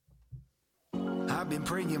I've been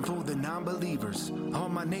praying for the non-believers. All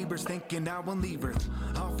my neighbors thinking I will leave Earth.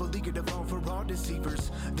 Awful eager to fall for all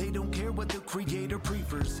deceivers. They don't care what the Creator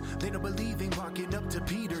prefers. They don't believe in walking up to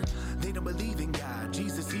Peter. They don't believe in God,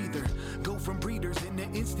 Jesus either. Go from breeders into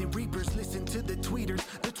instant reapers. Listen to the tweeters,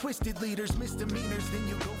 the twisted leaders, misdemeanors. Then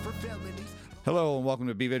you go for felonies. Hello and welcome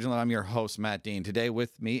to Be Vigilant. I'm your host, Matt Dean. Today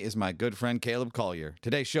with me is my good friend, Caleb Collier.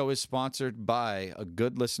 Today's show is sponsored by a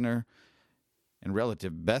good listener and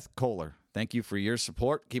relative, Beth Kohler. Thank you for your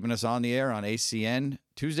support, keeping us on the air on ACN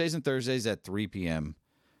Tuesdays and Thursdays at 3 p.m.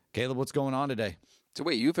 Caleb, what's going on today? So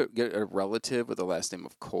wait, you've got a relative with the last name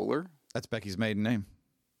of Kohler? That's Becky's maiden name.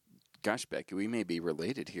 Gosh, Becky, we may be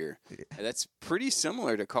related here. That's pretty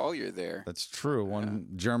similar to Collier there. That's true. One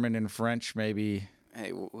German and French, maybe.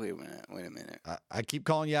 Hey, wait a minute. I keep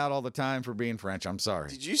calling you out all the time for being French. I'm sorry.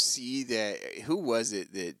 Did you see that? Who was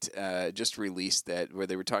it that just released that where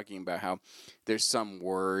they were talking about how there's some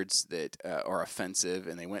words that are offensive,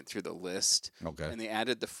 and they went through the list, Okay, and they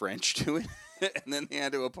added the French to it, and then they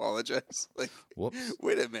had to apologize. Like, whoops.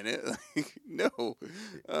 Wait a minute. Like, no.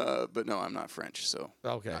 But no, I'm not French, so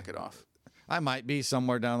Okay. knock it off. I might be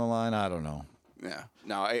somewhere down the line. I don't know. Yeah,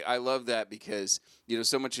 no, I love that because,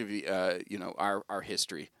 so much of, our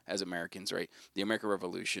history as Americans, right? The American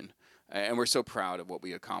Revolution, and we're so proud of what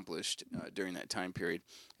we accomplished during that time period.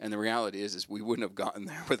 And the reality is we wouldn't have gotten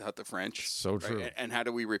there without the French. So true. Right? And how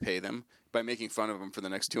do we repay them? By making fun of them for the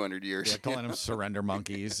next 200 years. Yeah, calling them surrender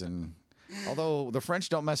monkeys. And although the French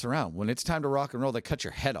don't mess around, when it's time to rock and roll, they cut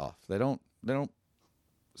your head off. They don't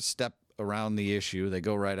step around the issue. They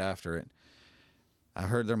go right after it. I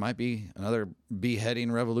heard there might be another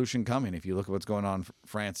beheading revolution coming. If you look at what's going on in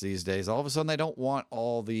France these days, all of a sudden they don't want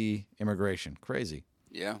all the immigration. Crazy.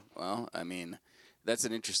 Yeah, well, I mean, that's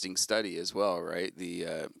an interesting study as well, right?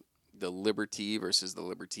 The liberty versus the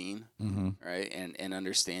libertine, right? And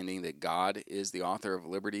understanding that God is the author of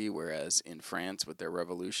liberty, whereas in France with their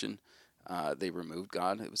revolution, they removed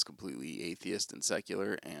God. It was completely atheist and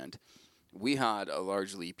secular, and we had a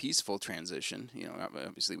largely peaceful transition.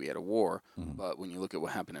 Obviously we had a war, but when you look at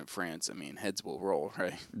what happened in France, I mean, heads will roll,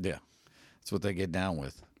 right? Yeah, that's what they get down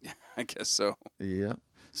with. Yeah, I guess so. Yeah.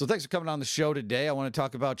 So thanks for coming on the show today. I want to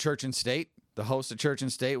talk about Church and State, the host of Church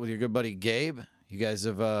and State with your good buddy Gabe. You guys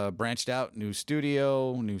have branched out, new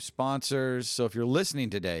studio, new sponsors. So if you're listening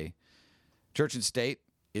today, Church and State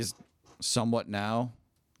is somewhat now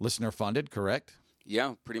listener funded, correct?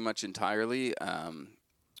 Yeah, pretty much entirely.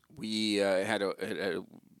 We had a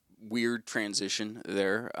weird transition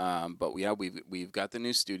there, but yeah, we've got the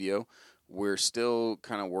new studio. We're still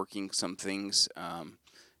kind of working some things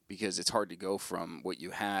because it's hard to go from what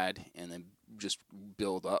you had and then just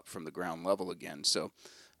build up from the ground level again. So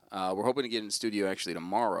we're hoping to get in the studio actually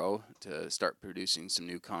tomorrow to start producing some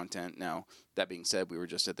new content. Now, that being said, we were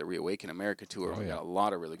just at the Reawaken America tour. We got a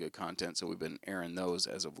lot of really good content, so we've been airing those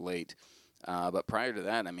as of late. But prior to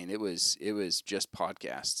that, I mean, it was just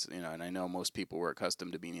podcasts, and I know most people were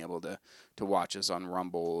accustomed to being able to watch us on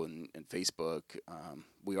Rumble and Facebook.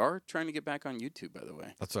 We are trying to get back on YouTube, by the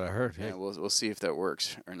way. That's what I heard. Yeah, we'll see if that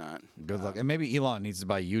works or not. Good luck. And maybe Elon needs to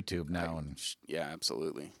buy YouTube now. Yeah,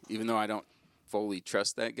 absolutely. Even though I don't fully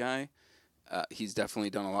trust that guy, he's definitely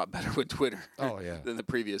done a lot better with Twitter than the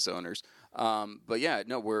previous owners. But yeah,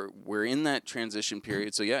 no, we're in that transition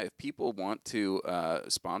period. So yeah, if people want to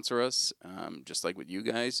sponsor us, just like with you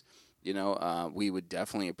guys, we would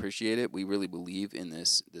definitely appreciate it. We really believe in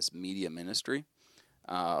this media ministry.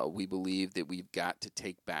 We believe that we've got to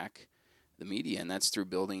take back the media, and that's through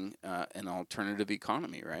building an alternative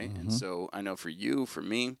economy, right? And so I know for you, for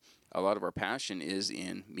me, a lot of our passion is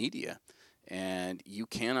in media, and you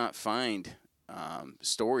cannot find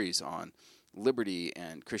stories on liberty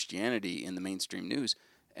and Christianity in the mainstream news,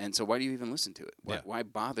 and so why do you even listen to it? Why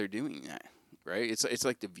bother doing that, right? It's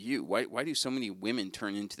like The View. Why do so many women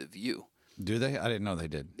turn into The View? Do they? I didn't know they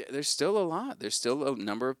did. There's still a lot. There's still a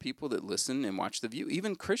number of people that listen and watch The View,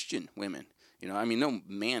 even Christian women. No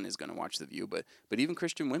man is going to watch The View, but even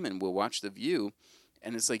Christian women will watch The View,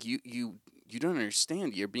 and it's like you don't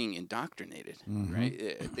understand. You're being indoctrinated,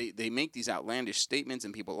 right? They make these outlandish statements,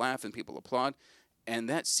 and people laugh and people applaud, and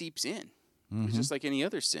that seeps in. It's just like any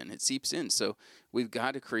other sin. It seeps in. So we've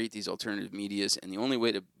got to create these alternative medias, and the only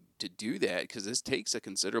way to do that, because this takes a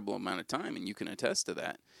considerable amount of time, and you can attest to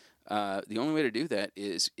that, the only way to do that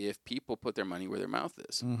is if people put their money where their mouth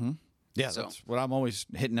is. Yeah, so that's what I'm always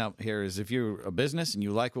hitting out here is if you're a business and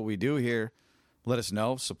you like what we do here, let us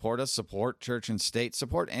know. Support us. Support Church and State.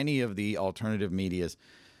 Support any of the alternative medias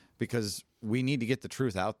because we need to get the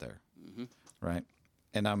truth out there, right?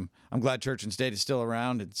 And I'm glad Church and State is still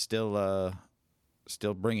around. It's still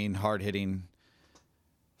bringing hard-hitting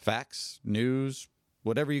facts, news,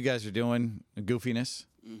 whatever you guys are doing, goofiness.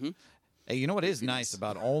 Mm-hmm. Hey, you know what is nice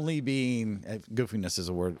about only being goofiness is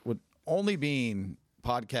a word. Only being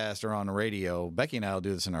podcast or on the radio. Becky and I will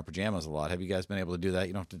do this in our pajamas a lot. Have you guys been able to do that?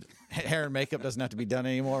 You don't have to. Hair and makeup doesn't have to be done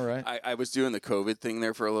anymore, right? I was doing the COVID thing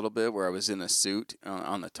there for a little bit, where I was in a suit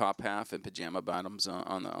on the top half and pajama bottoms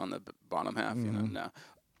on the bottom half.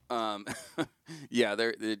 Mm-hmm. Yeah,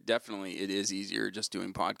 they're definitely it is easier just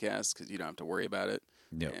doing podcasts because you don't have to worry about it.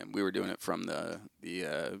 Yep. And we were doing it from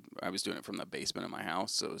I was doing it from the basement of my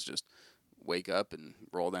house, so it was just wake up and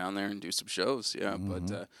roll down there and do some shows. Yeah,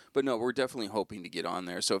 Mm-hmm. but no, we're definitely hoping to get on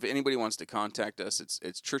there. So if anybody wants to contact us,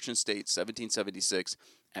 it's Church and State 1776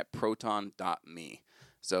 at proton.me.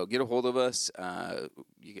 So get a hold of us.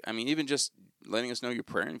 Even just letting us know you're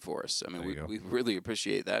praying for us. I mean, we really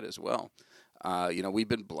appreciate that as well. We've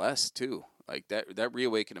been blessed too. Like that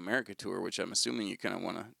Reawaken America tour, which I'm assuming you kind of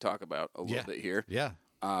want to talk about a little bit here. Yeah.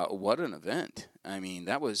 What an event. I mean,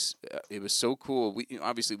 it was so cool.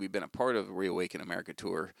 Obviously we've been a part of the Reawaken America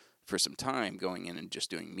tour for some time, going in and just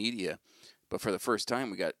doing media, but for the first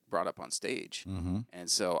time we got brought up on stage. Mm-hmm. And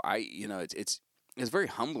so it's very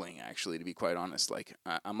humbling, actually, to be quite honest. Like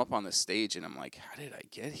I'm up on the stage and I'm like, how did I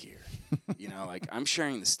get here? I'm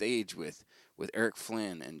sharing the stage with Eric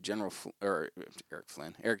Flynn and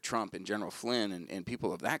Eric Trump and General Flynn and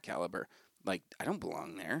people of that caliber. Like, I don't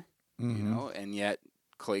belong there, Mm-hmm. and yet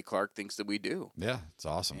Clay Clark thinks that we do. Yeah, it's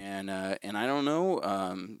awesome. And I don't know.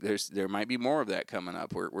 There might be more of that coming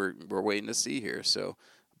up. We're waiting to see here. So,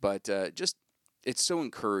 but just it's so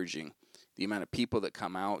encouraging, the amount of people that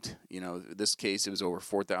come out. This case, it was over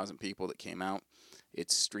 4,000 people that came out.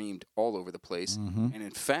 It's streamed all over the place. Mm-hmm. And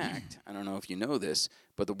in fact, I don't know if you know this,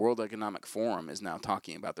 but the World Economic Forum is now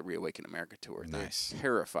talking about the Reawaken America tour. Nice. They're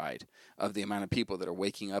terrified of the amount of people that are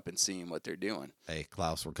waking up and seeing what they're doing. Hey,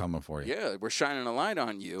 Klaus, we're coming for you. Yeah, we're shining a light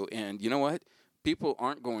on you. And you know what? People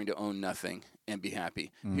aren't going to own nothing and be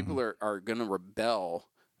happy. Mm-hmm. People are going to rebel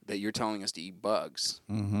that you're telling us to eat bugs.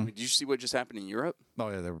 Mm-hmm. I mean, did you see what just happened in Europe? Oh,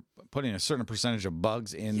 yeah, they're putting a certain percentage of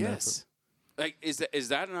bugs in. Yes. Like, is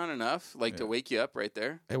that not enough? Like, to wake you up right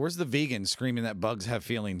there? Hey, where's the vegan screaming that bugs have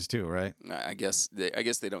feelings too, right? I guess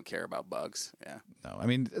they don't care about bugs. Yeah. No, I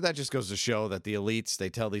mean, that just goes to show that the elites, they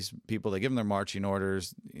tell these people, they give them their marching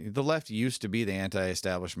orders. The left used to be the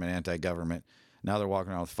anti-establishment, anti-government. Now they're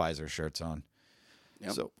walking around with Pfizer shirts on.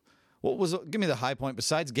 Yep. So give me the high point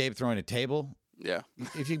besides Gabe throwing a table. Yeah.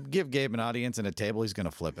 If you give Gabe an audience and a table, he's going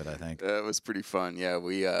to flip it, I think. It was pretty fun. Yeah,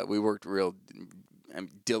 we worked real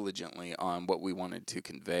diligently on what we wanted to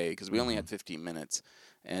convey, because we only had 15 minutes.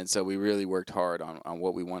 And so we really worked hard on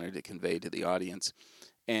what we wanted to convey to the audience.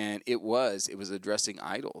 And it was addressing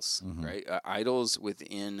idols, right? Idols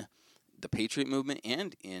within the Patriot movement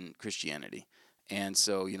and in Christianity. And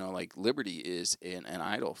so, like liberty is an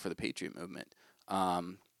idol for the Patriot movement.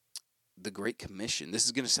 The Great Commission, this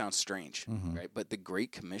is going to sound strange, right? But the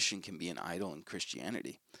Great Commission can be an idol in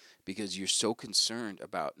Christianity, because you're so concerned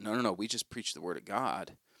about, no, we just preach the Word of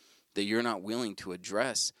God, that you're not willing to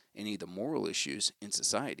address any of the moral issues in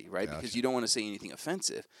society, right? Gotcha. Because you don't want to say anything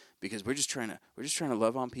offensive, because we're just trying to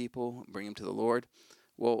love on people, bring them to the Lord.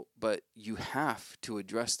 Well, but you have to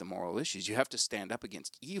address the moral issues. You have to stand up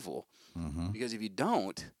against evil, because if you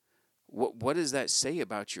don't, what does that say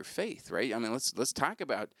about your faith, right? I mean, let's talk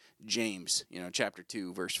about James, chapter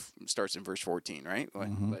 2, starts in verse 14, right?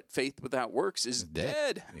 But faith without works is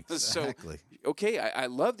dead. Exactly. So, okay, I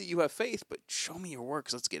love that you have faith, but show me your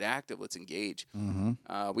works. Let's get active. Let's engage.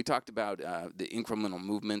 We talked about the incremental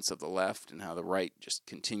movements of the left and how the right just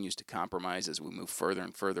continues to compromise as we move further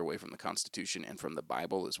and further away from the Constitution and from the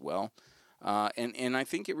Bible as well. And I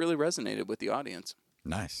think it really resonated with the audience.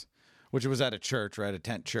 Nice. Which was at a church, right? A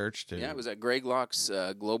tent church. Yeah, it was at Greg Locke's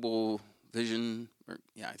Global Vision,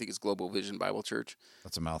 I think it's Global Vision Bible Church.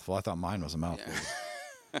 That's a mouthful. I thought mine was a mouthful.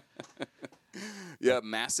 Yeah,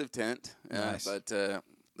 massive tent. Nice. But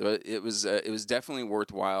it was definitely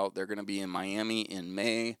worthwhile. They're going to be in Miami in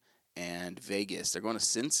May and Vegas. They're going to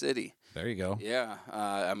Sin City. There you go. Yeah,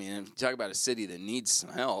 talk about a city that needs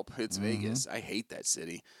some help. It's Vegas. I hate that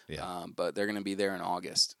city. Yeah. But they're going to be there in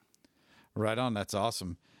August. Right on. That's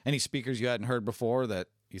awesome. Any speakers you hadn't heard before that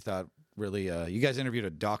you thought really? You guys interviewed a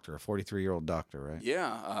doctor, a 43-year-old doctor, right?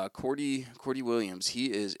 Yeah, Cordy Williams. He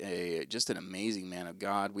is just an amazing man of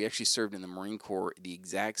God. We actually served in the Marine Corps the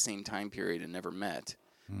exact same time period and never met.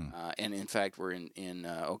 And in fact, we're in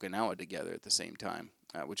Okinawa together at the same time,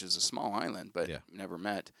 which is a small island, but never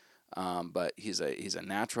met. But he's a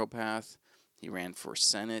naturopath. He ran for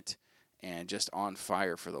Senate. And just on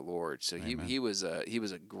fire for the Lord. So he was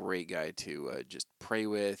a great guy to just pray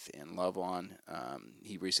with and love on.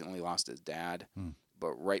 He recently lost his dad,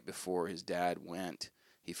 but right before his dad went,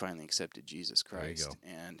 he finally accepted Jesus Christ.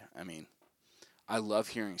 There you go. And I mean, I love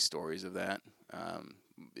hearing stories of that.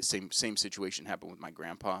 Same situation happened with my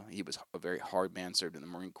grandpa. He was a very hard man, served in the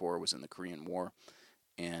Marine Corps, was in the Korean War,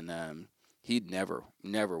 and he never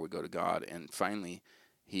would go to God. And finally,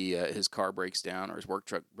 his car breaks down, or his work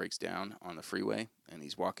truck breaks down on the freeway, and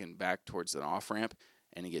he's walking back towards an off-ramp,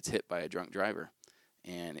 and he gets hit by a drunk driver.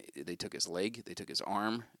 And they took his leg, they took his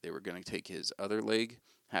arm, they were going to take his other leg,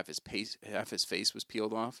 half his face was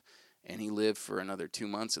peeled off, and he lived for another 2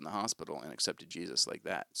 months in the hospital and accepted Jesus like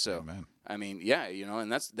that. So, Amen. I mean, yeah,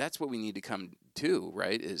 and that's what we need to come to,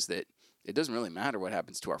 right, is that it doesn't really matter what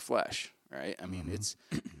happens to our flesh, right? I mean, it's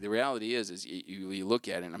the reality is you look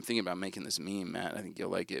at it, and I'm thinking about making this meme, Matt. I think you'll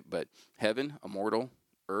like it, but heaven, immortal;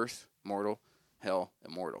 earth, mortal; hell,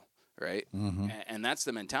 immortal. Right? Mm-hmm. And that's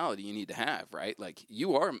the mentality you need to have, right? Like,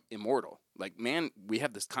 you are immortal. Like, man, we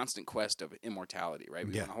have this constant quest of immortality, right?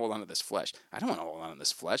 We want to hold on to this flesh. I don't want to hold on to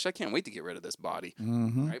this flesh. I can't wait to get rid of this body,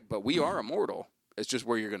 right? But we are immortal. It's just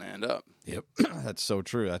where you're going to end up. Yep. That's so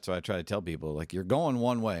true. That's why I try to tell people, like, you're going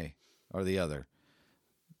one way or the other.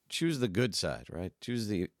 Choose the good side, right? Choose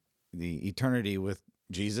the eternity with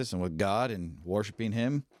Jesus and with God and worshiping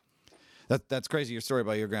him. That's crazy, your story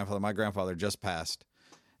about your grandfather. My grandfather just passed.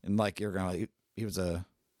 And like your grandfather, he was a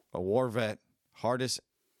war vet,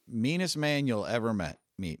 meanest man you'll ever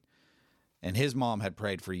meet. And his mom had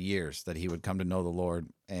prayed for years that he would come to know the Lord.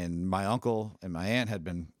 And my uncle and my aunt had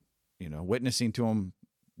been, witnessing to him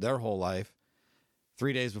their whole life.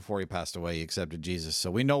 3 days before he passed away, he accepted Jesus. So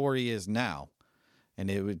we know where he is now. And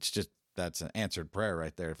that's an answered prayer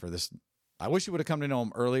right there for this. I wish you would have come to know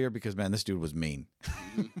him earlier because, man, this dude was mean.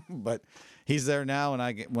 But he's there now,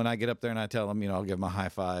 and when I get up there and I tell him, I'll give him a high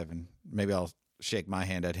five, and maybe I'll shake my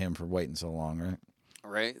hand at him for waiting so long, right?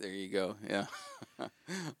 Right, there you go. Yeah.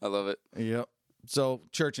 I love it. Yep. So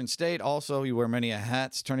church and state, also, you wear many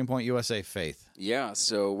hats. Turning Point USA Faith. Yeah,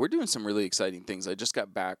 so we're doing some really exciting things. I just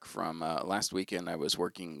got back from last weekend. I was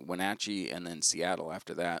working Wenatchee and then Seattle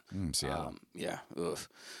after that. Seattle. Yeah.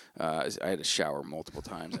 I had to shower multiple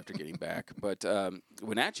times after getting back. But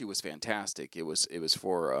Wenatchee was fantastic. It was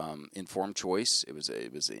for informed choice. It was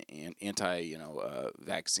an anti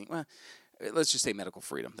vaccine. Well, let's just say medical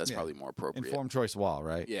freedom. That's probably more appropriate. Informed choice wall,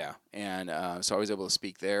 right? Yeah, and so I was able to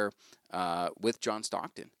speak there with John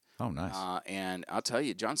Stockton. Oh, nice. And I'll tell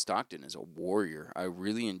you, John Stockton is a warrior. I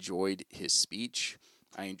really enjoyed his speech.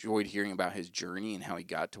 I enjoyed hearing about his journey and how he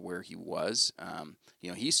got to where he was.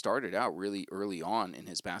 He started out really early on in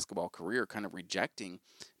his basketball career kind of rejecting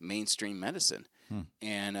mainstream medicine.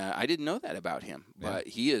 And I didn't know that about him. But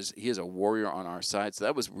he is a warrior on our side, so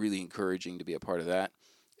that was really encouraging to be a part of that.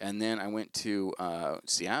 And then I went to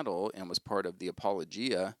Seattle and was part of the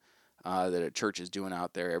Apologia that a church is doing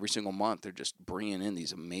out there. Every single month, they're just bringing in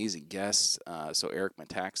these amazing guests. So Eric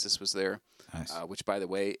Metaxas was there, nice. Which, by the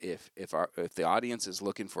way, if the audience is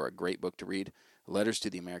looking for a great book to read, Letters to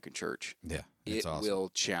the American Church. Yeah, it awesome. Will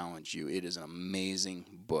challenge you. It is an amazing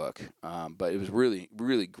book. But it was really,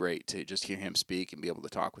 really great to just hear him speak and be able to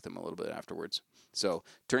talk with him a little bit afterwards. So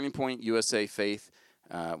Turning Point USA Faith.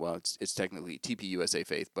 It's technically TPUSA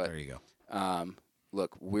Faith, but there you go.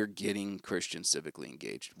 Look, we're getting Christians civically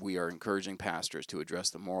engaged. We are encouraging pastors to address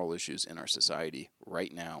the moral issues in our society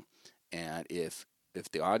right now. And if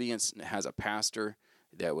the audience has a pastor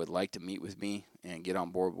that would like to meet with me and get on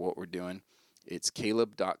board with what we're doing, it's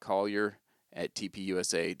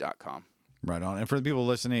caleb.collier@tpusa.com. Right on. And for the people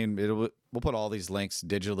listening, we'll put all these links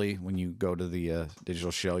digitally when you go to the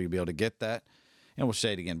digital show. You'll be able to get that. And we'll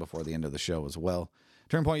say it again before the end of the show as well.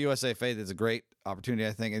 Turning Point USA Faith is a great opportunity,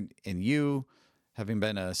 I think. And you, having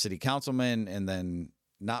been a city councilman and then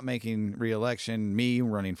not making re-election, me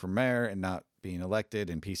running for mayor and not being elected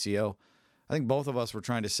in PCO, I think both of us were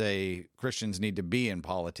trying to say Christians need to be in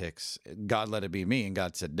politics. God let it be me, and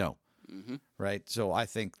God said no. Mm-hmm. Right? So I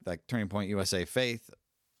think like Turning Point USA Faith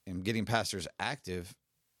and getting pastors active,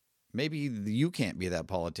 maybe you can't be that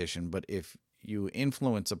politician, but if you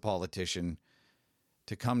influence a politician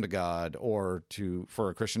to come to God or for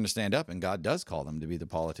a Christian to stand up, and God does call them to be the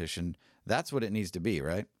politician, that's what it needs to be,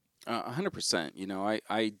 right? 100%.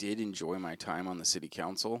 I did enjoy my time on the city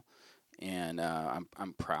council, and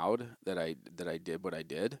I'm proud that I did what I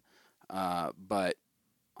did. But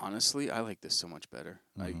honestly, I like this so much better.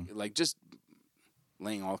 Mm-hmm. Like just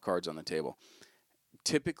laying all cards on the table.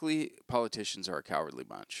 Typically, politicians are a cowardly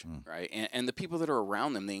bunch, right? And the people that are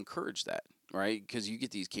around them, they encourage that, right? Because you get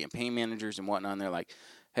these campaign managers and whatnot, and they're like,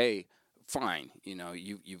 hey, fine,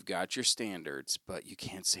 you've got your standards, but you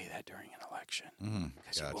can't say that during an election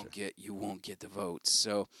because you won't get the votes.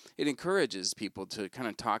 So it encourages people to kind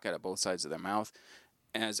of talk out of both sides of their mouth.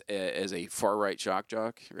 as a far right shock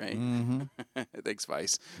jock, right? Mm-hmm. Thanks,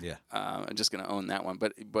 Vice. Yeah. I'm just gonna own that one.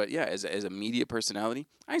 But yeah, as a media personality,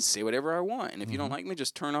 I say whatever I want, and if you don't like me,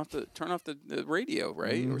 just turn off the radio,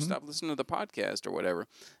 right, or stop listening to the podcast or whatever.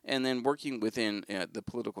 And then working within the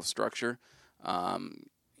political structure,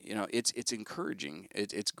 it's encouraging.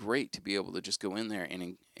 It's great to be able to just go in there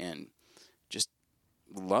and just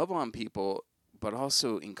love on people, but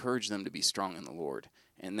also encourage them to be strong in the Lord,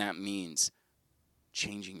 and that means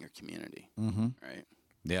changing your community, right?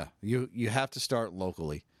 Yeah, you have to start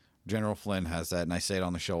locally. General Flynn has that, and I say it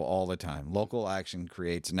on the show all the time. Local action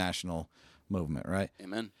creates national movement, right?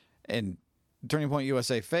 Amen. And Turning Point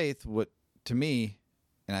USA Faith, what to me,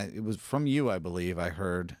 and it was from you, I believe, I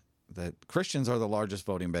heard that Christians are the largest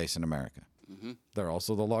voting base in America. Mm-hmm. They're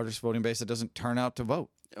also the largest voting base that doesn't turn out to vote.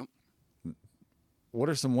 Yep. What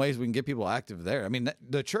are some ways we can get people active there? I mean,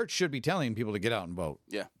 the church should be telling people to get out and vote.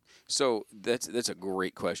 Yeah. So that's a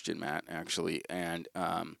great question, Matt, actually. And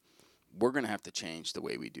we're going to have to change the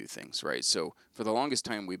way we do things, right? So for the longest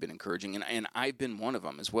time, we've been encouraging, and I've been one of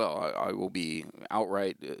them as well. I will be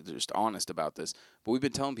outright just honest about this. But we've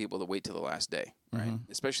been telling people to wait till the last day, right?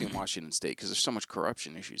 Especially in Washington State, because there's so much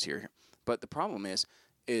corruption issues here. But the problem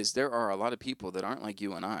is there are a lot of people that aren't like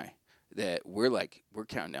you and I, that we're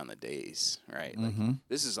counting down the days, right? Like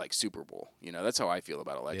this is like Super Bowl, that's how I feel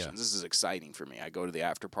about elections. Yeah. This is exciting for me. I go to the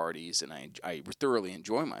after parties and I thoroughly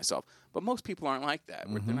enjoy myself, but most people aren't like that.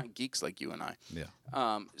 They're not geeks like you and I.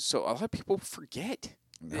 Yeah. So a lot of people forget.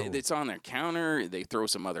 It's on their counter. They throw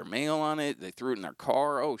some other mail on it. They threw it in their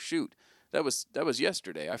car. Oh shoot, that was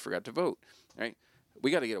yesterday. I forgot to vote. Right?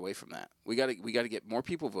 We got to get away from that. We got to get more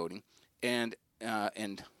people voting, and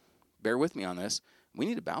bear with me on this. We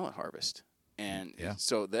need a ballot harvest. And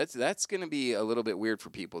so that's going to be a little bit weird for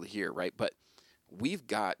people to hear, right? But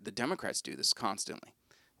the Democrats do this constantly.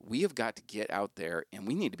 We have got to get out there, and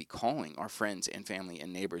we need to be calling our friends and family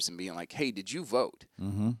and neighbors and being like, hey, did you vote?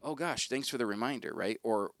 Oh, gosh, thanks for the reminder, right?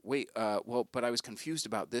 Or, wait, but I was confused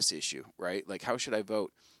about this issue, right? Like, how should I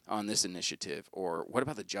vote on this initiative? Or what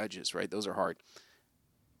about the judges, right? Those are hard.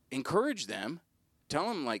 Encourage them. Tell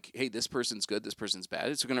them, like, hey, this person's good, this person's bad.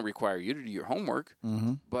 It's going to require you to do your homework,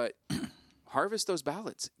 but harvest those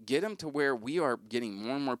ballots. Get them to where we are getting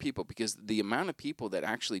more and more people, because the amount of people that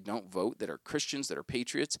actually don't vote, that are Christians, that are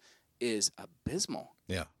patriots, is abysmal.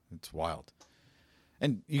 Yeah, it's wild.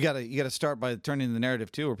 And you gotta start by turning the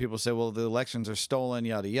narrative, too, where people say, well, the elections are stolen,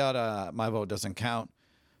 yada, yada, my vote doesn't count.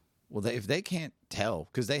 Well, if they can't tell,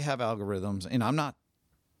 because they have algorithms, and I'm not,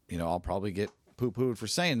 I'll probably get poo-pooed for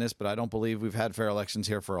saying this, but I don't believe we've had fair elections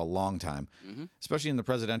here for a long time, especially in the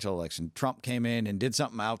presidential election. Trump came in and did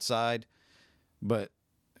something outside, but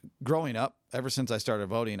growing up, ever since I started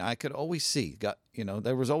voting, I could always see,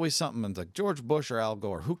 there was always something, and like George Bush or Al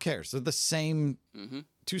Gore, who cares? They're the same,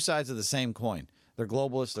 two sides of the same coin. They're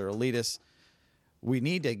globalists, they're elitists. We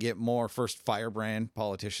need to get more first firebrand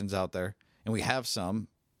politicians out there, and we have some.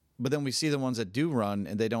 But then we see the ones that do run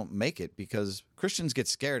and they don't make it because Christians get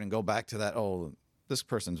scared and go back to that, oh, this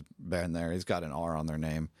person's been there. He's got an R on their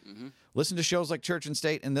name. Listen to shows like Church and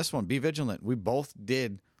State and this one. Be vigilant. We both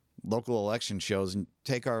did local election shows, and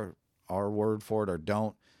take our word for it or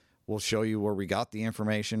don't. We'll show you where we got the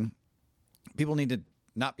information. People need to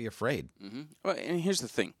not be afraid. Well, and here's the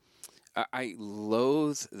thing. I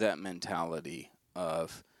loathe that mentality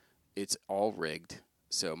of it's all rigged,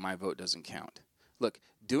 so my vote doesn't count. Look,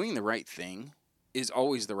 doing the right thing is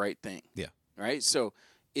always the right thing. Yeah. Right? So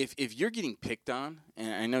if you're getting picked on,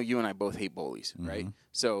 and I know you and I both hate bullies, right?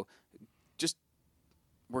 So just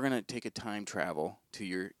we're going to take a time travel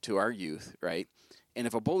to our youth, right? And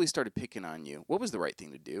if a bully started picking on you, what was the right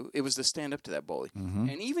thing to do? It was to stand up to that bully.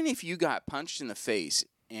 And even if you got punched in the face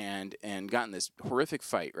and got in this horrific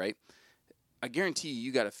fight, right? I guarantee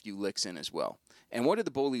you got a few licks in as well. And what did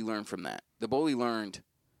the bully learn from that? The bully learned,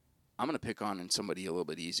 I'm going to pick on somebody a little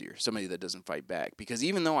bit easier, somebody that doesn't fight back. Because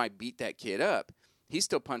even though I beat that kid up, he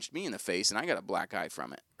still punched me in the face, and I got a black eye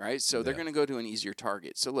from it, right? So they're going to go to an easier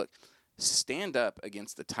target. So look, stand up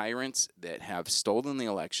against the tyrants that have stolen the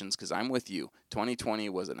elections, because I'm with you. 2020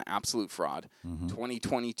 was an absolute fraud.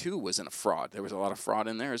 2022 wasn't a fraud. There was a lot of fraud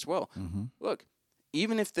in there as well. Look,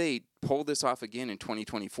 even if they pull this off again in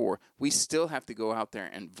 2024, we still have to go out there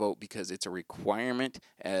and vote, because it's a requirement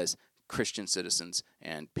as Christian citizens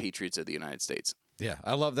and patriots of the United States. Yeah,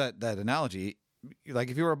 I love that analogy. Like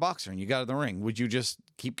if you were a boxer and you got in the ring, would you just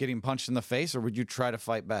keep getting punched in the face, or would you try to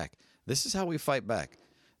fight back? This is how we fight back.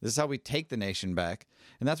 This is how we take the nation back.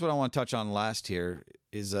 And that's what I want to touch on last here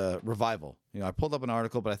is revival. I pulled up an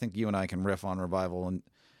article, but I think you and I can riff on revival. And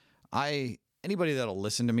I anybody that'll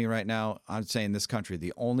listen to me right now, I'm saying this country,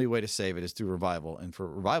 the only way to save it is through revival. And for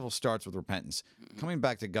revival starts with repentance, coming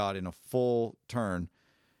back to God in a full turn.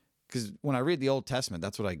 Because when I read the Old Testament,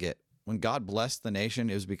 that's what I get. When God blessed the nation,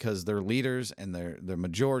 it was because their leaders and their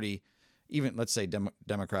majority, even let's say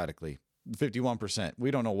democratically, 51%,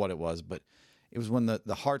 we don't know what it was, but it was when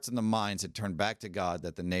the hearts and the minds had turned back to God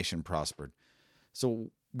that the nation prospered.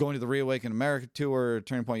 So going to the Reawaken America Tour,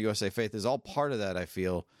 Turning Point USA Faith is all part of that, I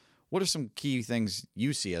feel. What are some key things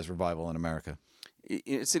you see as revival in America?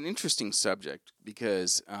 It's an interesting subject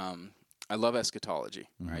because I love eschatology,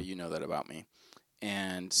 right? You know that about me.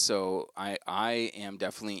 And so I am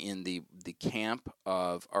definitely in the camp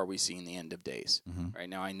of, are we seeing the end of days? Right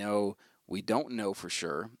now, I know we don't know for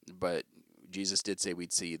sure, but Jesus did say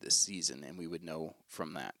we'd see the season, and we would know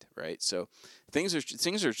from that, right? So things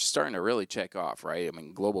are starting to really check off, right? I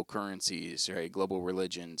mean, global currencies, right? Global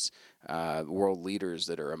religions, world leaders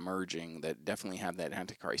that are emerging that definitely have that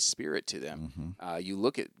Antichrist spirit to them. You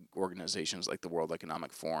look at organizations like the World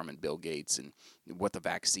Economic Forum and Bill Gates and what the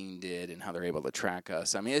vaccine did and how they're able to track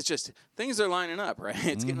us. I mean, it's just things are lining up, right?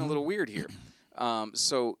 It's getting a little weird here.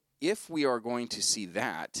 So if we are going to see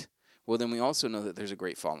that, well, then we also know that there's a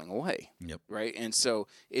great falling away, right? And so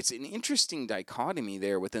it's an interesting dichotomy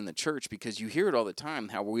there within the church because you hear it all the time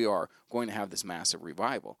how we are going to have this massive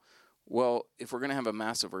revival. Well, if we're going to have a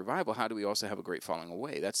massive revival, how do we also have a great falling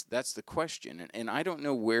away? That's the question, and I don't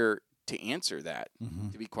know where to answer that,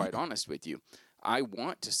 to be quite honest with you. I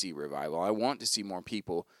want to see revival. I want to see more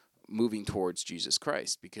people moving towards Jesus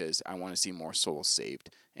Christ because I want to see more souls saved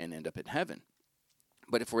and end up in heaven.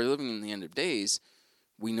 But if we're living in the end of days,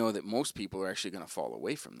 we know that most people are actually going to fall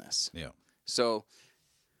away from this. Yeah. So,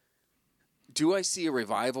 do I see a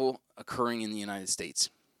revival occurring in the United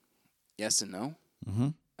States? Yes and no.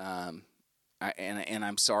 And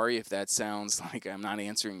I'm sorry if that sounds like I'm not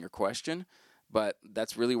answering your question, but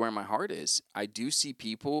that's really where my heart is. I do see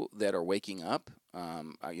people that are waking up.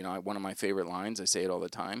 One of my favorite lines, I say it all the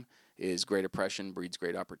time, is great oppression breeds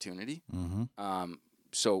great opportunity.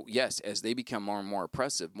 So, yes, as they become more and more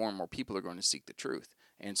oppressive, more and more people are going to seek the truth.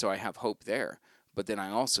 And so I have hope there. But then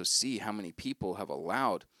I also see how many people have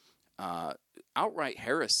allowed outright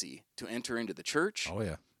heresy to enter into the church. Oh,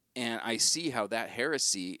 yeah. And I see how that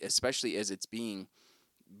heresy, especially as it's become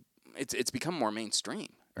more mainstream,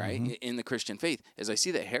 right, in the Christian faith. As I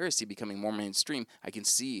see that heresy becoming more mainstream, I can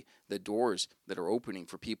see the doors that are opening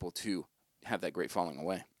for people to have that great falling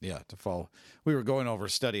away. Yeah, to fall. We were going over a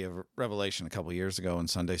study of Revelation a couple of years ago in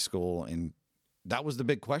Sunday school, and that was the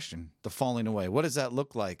big question, the falling away. What does that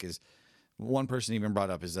look like? Is one person even brought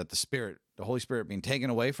up, is that the Holy Spirit being taken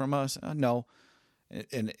away from us? No.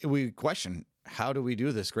 And we question, how do we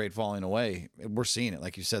do this great falling away? We're seeing it.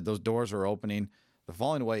 Like you said, those doors are opening. The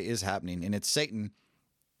falling away is happening, and it's Satan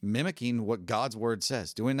mimicking what God's word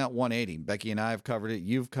says, doing that 180. Becky and I have covered it.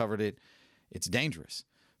 You've covered it. It's dangerous.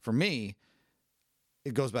 For me,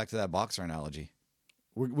 it goes back to that boxer analogy.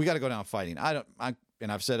 We got to go down fighting.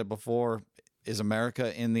 And I've said it before, is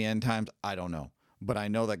America in the end times? I don't know. But I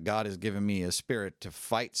know that God has given me a spirit to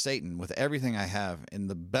fight Satan with everything I have. And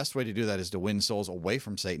the best way to do that is to win souls away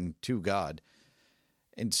from Satan to God.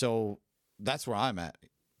 And so that's where I'm at.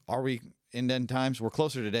 Are we in end times? We're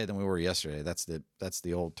closer today than we were yesterday. That's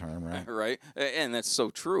the old term, right? Right. And that's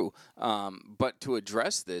so true. But to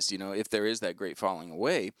address this, if there is that great falling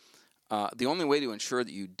away, the only way to ensure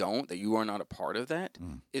that you are not a part of that,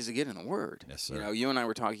 is to get in the Word. Yes, sir. You and I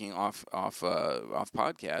were talking off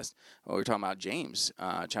podcast. We were talking about James,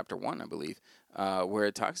 chapter 1, I believe, where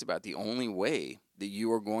it talks about the only way that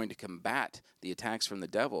you are going to combat the attacks from the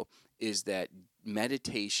devil is that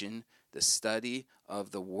meditation, the study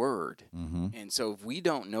of the Word. And so if we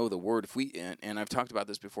don't know the Word, and I've talked about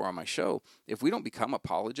this before on my show, if we don't become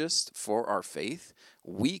apologists for our faith,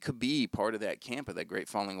 we could be part of that camp of that great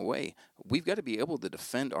falling away. We've got to be able to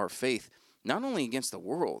defend our faith, not only against the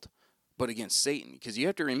world, but against Satan. Because you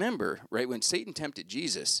have to remember, right, when Satan tempted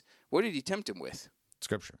Jesus, what did he tempt him with?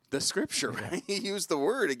 Scripture. The Scripture, right? He used the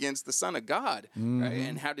Word against the Son of God, right?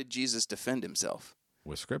 And how did Jesus defend himself?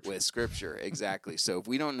 With Scripture. With Scripture, exactly. So if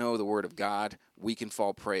we don't know the Word of God, we can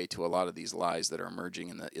fall prey to a lot of these lies that are emerging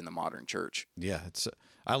in the modern church. Yeah,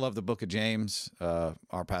 I love the book of James.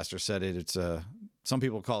 Our pastor said it. It's some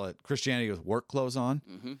people call it Christianity with work clothes on.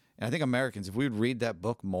 And I think Americans, if we would read that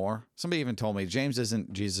book more, somebody even told me, James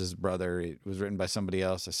isn't Jesus' brother. It was written by somebody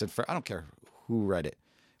else. I said, I don't care who read it.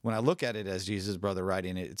 When I look at it as Jesus' brother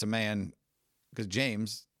writing it, it's a man, because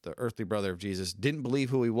James, the earthly brother of Jesus, didn't believe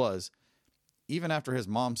who he was, even after his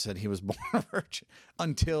mom said he was born a virgin,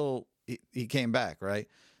 until he came back, right?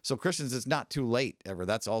 So Christians, it's not too late ever.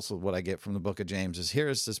 That's also what I get from the book of James, is here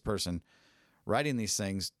is this person writing these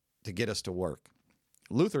things to get us to work.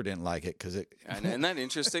 Luther didn't like it because it. Isn't that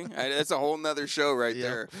interesting? That's a whole nother show right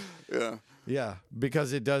there. Yeah. Yeah,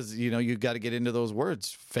 because it does. You got to get into those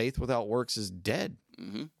words. Faith without works is dead.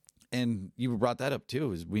 Mm-hmm. And you brought that up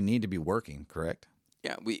too. Is we need to be working, correct?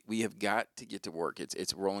 Yeah, we have got to get to work.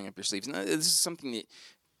 It's rolling up your sleeves. And this is something that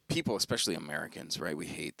people, especially Americans, right? We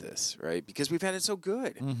hate this, right? Because we've had it so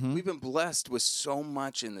good. Mm-hmm. We've been blessed with so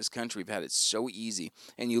much in this country. We've had it so easy.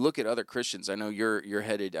 And you look at other Christians. I know you're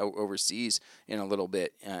headed out overseas in a little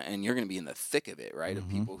bit, and you're going to be in the thick of it, right? Mm-hmm.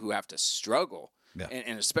 Of people who have to struggle. Yeah.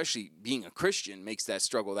 And especially being a Christian makes that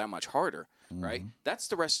struggle that much harder, right? That's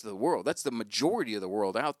the rest of the world. That's the majority of the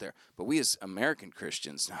world out there. But we as American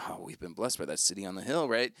Christians, we've been blessed by that city on the hill,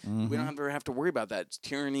 right? Mm-hmm. We don't ever have to worry about that.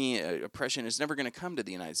 Tyranny, oppression is never going to come to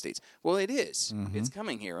the United States. Well, it is. Mm-hmm. It's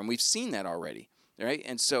coming here, and we've seen that already, right?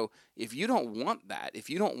 And so if you don't want that, if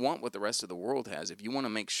you don't want what the rest of the world has, if you want to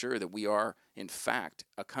make sure that we are, in fact,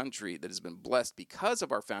 a country that has been blessed because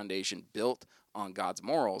of our foundation built on God's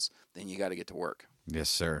morals, then you got to get to work. Yes,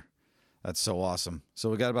 sir. That's so awesome. So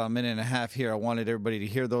we got about a minute and a half here. I wanted everybody to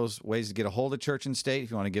hear those ways to get a hold of Church and State.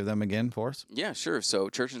 If you want to give them again for us. Yeah, sure. So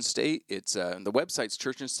Church and State, it's the website's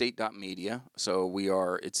churchandstate.media. So we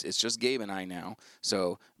are, it's just Gabe and I now.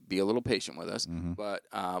 So be a little patient with us. Mm-hmm. But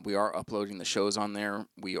we are uploading the shows on there.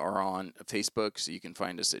 We are on Facebook, so you can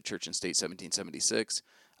find us at Church and State 1776.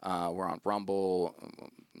 We're on Rumble,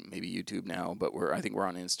 maybe YouTube now, but I think we're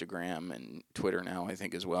on Instagram and Twitter now, I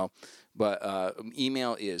think, as well. But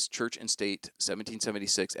email is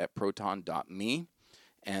churchandstate1776@proton.me.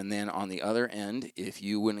 And then on the other end, if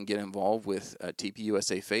you wouldn't get involved with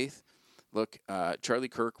TPUSA Faith, look, Charlie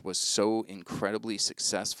Kirk was so incredibly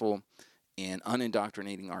successful in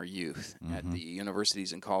unindoctrinating our youth at the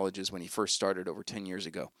universities and colleges when he first started over 10 years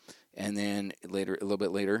ago. And then a little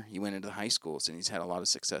bit later, he went into the high schools, and he's had a lot of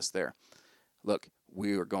success there. Look,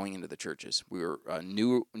 we are going into the churches. We are a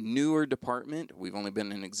newer department. We've only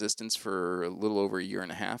been in existence for a little over a year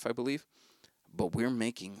and a half, I believe. But we're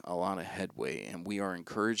making a lot of headway, and we are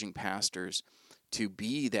encouraging pastors to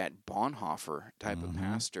be that Bonhoeffer type of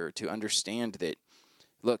pastor, to understand that,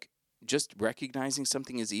 look, just recognizing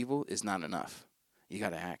something is evil is not enough. You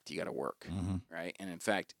got to act. You got to work, right? And in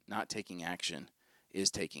fact, not taking action is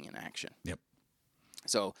taking an action. Yep.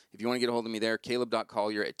 So if you want to get a hold of me there,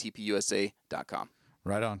 caleb.collier@tpusa.com.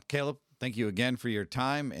 Right on. Caleb, thank you again for your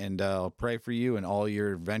time, and I'll pray for you and all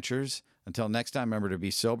your ventures. Until next time, remember to be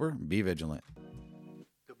sober, be vigilant.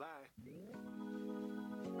 Goodbye.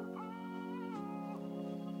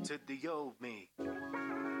 To the old me.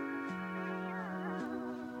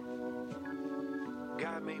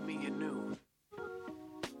 God made me anew.